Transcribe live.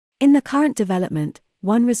In the current development,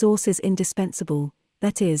 one resource is indispensable,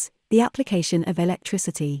 that is, the application of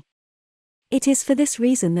electricity. It is for this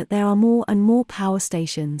reason that there are more and more power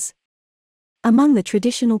stations. Among the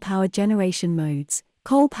traditional power generation modes,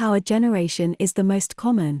 coal power generation is the most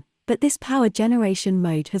common, but this power generation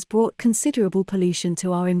mode has brought considerable pollution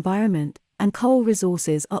to our environment, and coal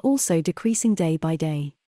resources are also decreasing day by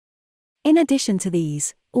day. In addition to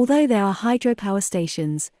these, although there are hydropower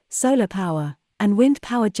stations, solar power, and wind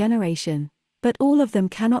power generation, but all of them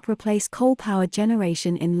cannot replace coal power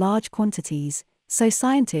generation in large quantities, so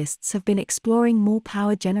scientists have been exploring more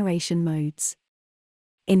power generation modes.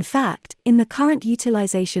 In fact, in the current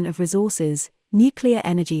utilization of resources, nuclear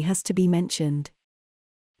energy has to be mentioned.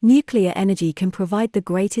 Nuclear energy can provide the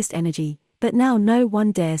greatest energy, but now no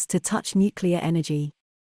one dares to touch nuclear energy.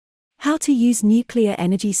 How to use nuclear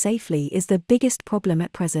energy safely is the biggest problem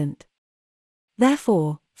at present.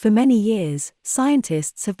 Therefore, for many years,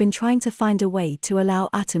 scientists have been trying to find a way to allow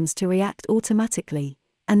atoms to react automatically,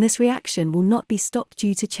 and this reaction will not be stopped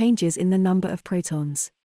due to changes in the number of protons.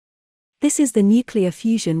 This is the nuclear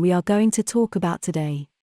fusion we are going to talk about today.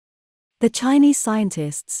 The Chinese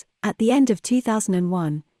scientists, at the end of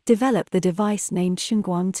 2001, developed the device named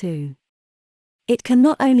Shenguang II. It can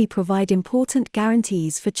not only provide important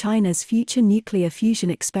guarantees for China's future nuclear fusion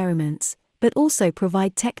experiments, but also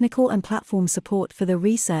provide technical and platform support for the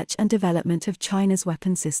research and development of China's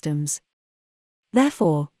weapon systems.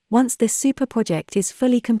 Therefore, once this super project is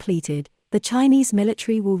fully completed, the Chinese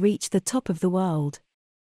military will reach the top of the world.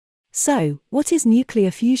 So, what is nuclear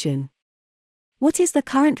fusion? What is the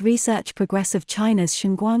current research progress of China's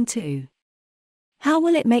Shenguang II? How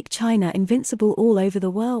will it make China invincible all over the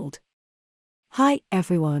world? Hi,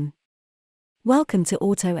 everyone. Welcome to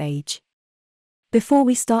Auto Age. Before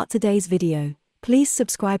we start today's video, please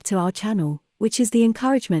subscribe to our channel, which is the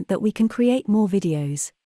encouragement that we can create more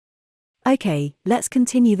videos. Okay, let's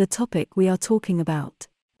continue the topic we are talking about.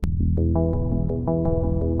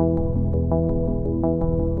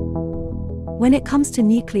 When it comes to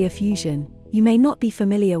nuclear fusion, you may not be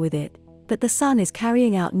familiar with it, but the Sun is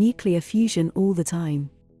carrying out nuclear fusion all the time.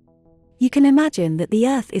 You can imagine that the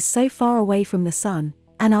Earth is so far away from the Sun,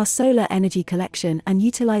 and our solar energy collection and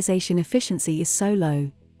utilization efficiency is so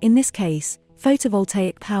low. In this case,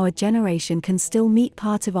 photovoltaic power generation can still meet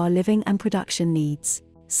part of our living and production needs.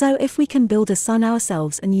 So if we can build a sun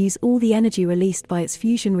ourselves and use all the energy released by its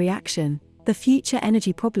fusion reaction, the future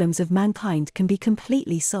energy problems of mankind can be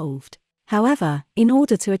completely solved. However, in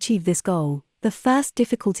order to achieve this goal, the first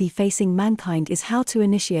difficulty facing mankind is how to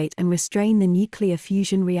initiate and restrain the nuclear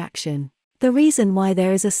fusion reaction. The reason why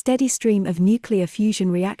there is a steady stream of nuclear fusion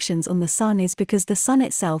reactions on the Sun is because the Sun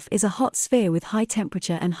itself is a hot sphere with high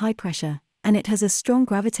temperature and high pressure, and it has a strong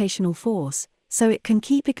gravitational force, so it can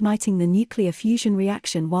keep igniting the nuclear fusion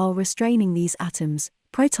reaction while restraining these atoms,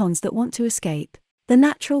 protons that want to escape. The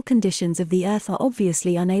natural conditions of the Earth are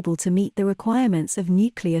obviously unable to meet the requirements of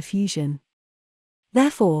nuclear fusion.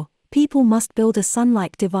 Therefore, people must build a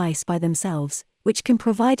sun-like device by themselves, which can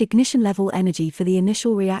provide ignition-level energy for the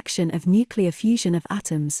initial reaction of nuclear fusion of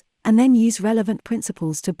atoms, and then use relevant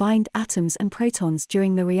principles to bind atoms and protons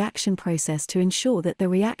during the reaction process to ensure that the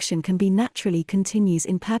reaction can be naturally continues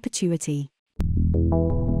in perpetuity.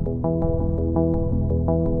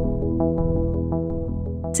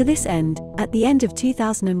 To this end, at the end of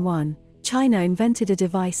 2001, China invented a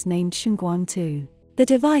device named Shenguang II. The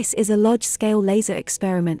device is a large-scale laser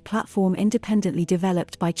experiment platform independently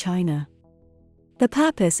developed by China. The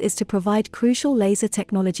purpose is to provide crucial laser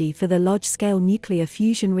technology for the large-scale nuclear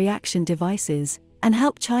fusion reaction devices, and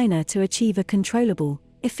help China to achieve a controllable,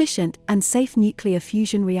 efficient, and safe nuclear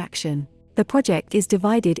fusion reaction. The project is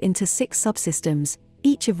divided into 6 subsystems,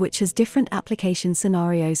 each of which has different application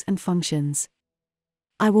scenarios and functions.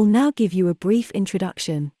 I will now give you a brief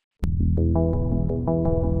introduction.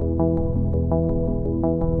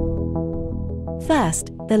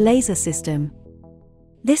 First, the laser system.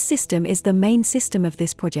 This system is the main system of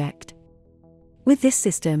this project. With this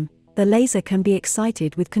system, the laser can be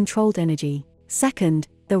excited with controlled energy. Second,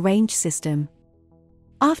 the range system.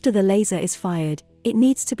 After the laser is fired, it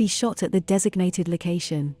needs to be shot at the designated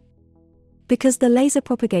location. Because the laser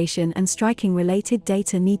propagation and striking related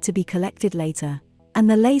data need to be collected later, and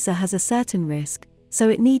the laser has a certain risk, so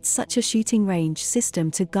it needs such a shooting range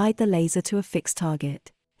system to guide the laser to a fixed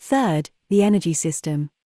target. Third, the energy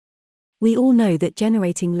system. We all know that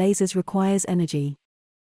generating lasers requires energy.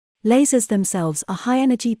 Lasers themselves are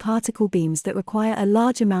high-energy particle beams that require a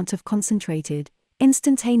large amount of concentrated,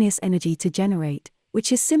 instantaneous energy to generate,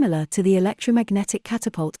 which is similar to the electromagnetic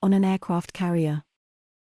catapult on an aircraft carrier.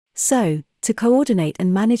 So, To coordinate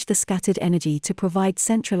and manage the scattered energy to provide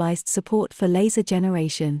centralized support for laser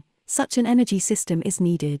generation, such an energy system is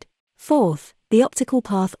needed. Fourth, the optical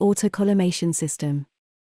path auto-collimation system.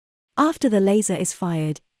 After the laser is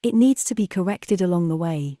fired, it needs to be corrected along the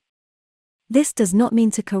way. This does not mean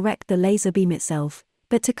to correct the laser beam itself,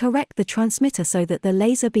 but to correct the transmitter so that the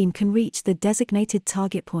laser beam can reach the designated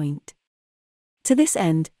target point. To this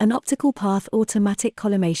end, an optical path automatic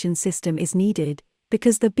collimation system is needed,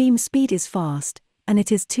 because the beam speed is fast, and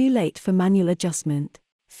it is too late for manual adjustment.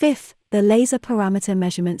 Fifth, the laser parameter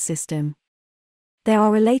measurement system. There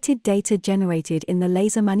are related data generated in the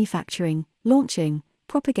laser manufacturing, launching,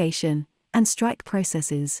 propagation, and strike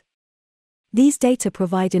processes. These data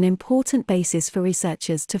provide an important basis for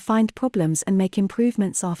researchers to find problems and make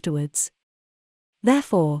improvements afterwards.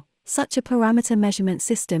 Therefore, such a parameter measurement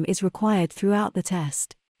system is required throughout the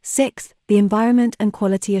test. Sixth, the environment and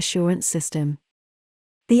quality assurance system.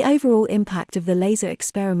 The overall impact of the laser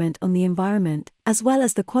experiment on the environment, as well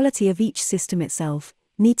as the quality of each system itself,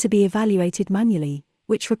 need to be evaluated manually,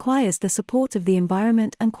 which requires the support of the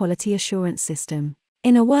environment and quality assurance system.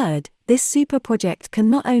 In a word, this super project can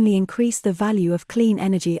not only increase the value of clean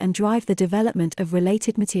energy and drive the development of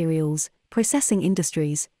related materials, processing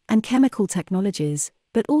industries, and chemical technologies,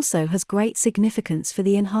 but also has great significance for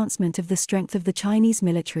the enhancement of the strength of the Chinese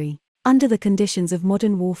military. Under the conditions of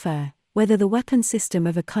modern warfare, whether the weapon system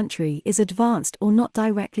of a country is advanced or not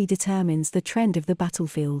directly determines the trend of the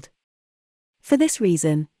battlefield. For this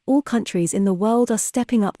reason, all countries in the world are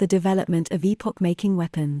stepping up the development of epoch-making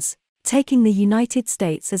weapons. Taking the United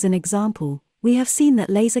States as an example, we have seen that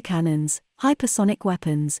laser cannons, hypersonic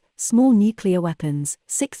weapons, small nuclear weapons,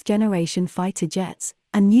 sixth-generation fighter jets,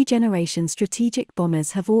 and new-generation strategic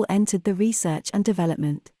bombers have all entered the research and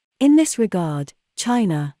development. In this regard,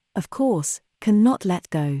 China, of course, cannot let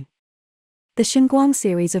go. The Shenguang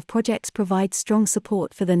series of projects provides strong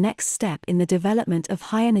support for the next step in the development of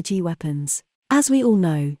high-energy weapons. As we all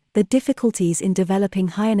know, the difficulties in developing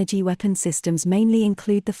high-energy weapon systems mainly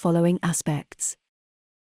include the following aspects.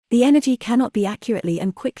 The energy cannot be accurately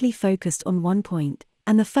and quickly focused on one point,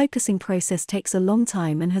 and the focusing process takes a long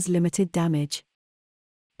time and has limited damage.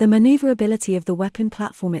 The maneuverability of the weapon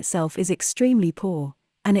platform itself is extremely poor,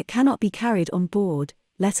 and it cannot be carried on board,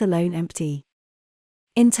 let alone empty.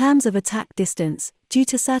 In terms of attack distance, due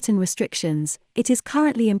to certain restrictions, it is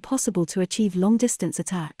currently impossible to achieve long-distance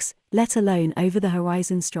attacks, let alone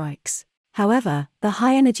over-the-horizon strikes. However, the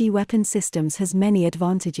high-energy weapon systems has many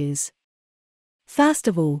advantages. First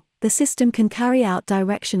of all, the system can carry out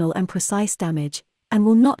directional and precise damage, and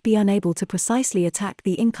will not be unable to precisely attack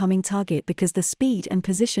the incoming target because the speed and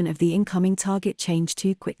position of the incoming target change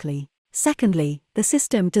too quickly. Secondly, the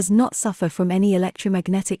system does not suffer from any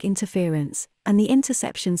electromagnetic interference, and the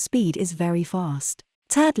interception speed is very fast.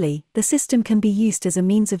 Thirdly, the system can be used as a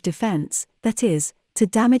means of defense, that is, to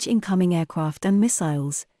damage incoming aircraft and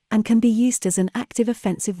missiles, and can be used as an active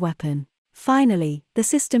offensive weapon. Finally, the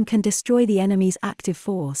system can destroy the enemy's active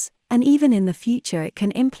force, and even in the future it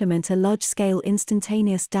can implement a large-scale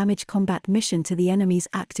instantaneous damage combat mission to the enemy's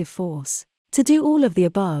active force. To do all of the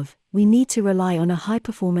above, we need to rely on a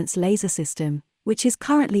high-performance laser system, which is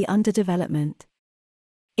currently under development.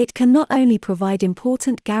 It can not only provide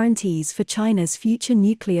important guarantees for China's future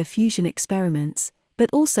nuclear fusion experiments, but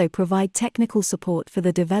also provide technical support for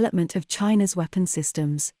the development of China's weapon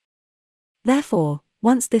systems. Therefore,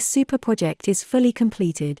 once this super project is fully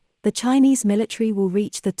completed, the Chinese military will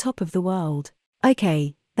reach the top of the world.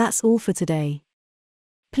 Okay, that's all for today.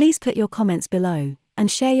 Please put your comments below, and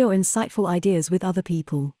share your insightful ideas with other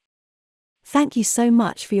people. Thank you so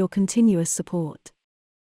much for your continuous support.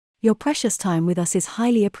 Your precious time with us is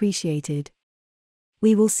highly appreciated.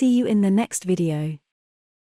 We will see you in the next video.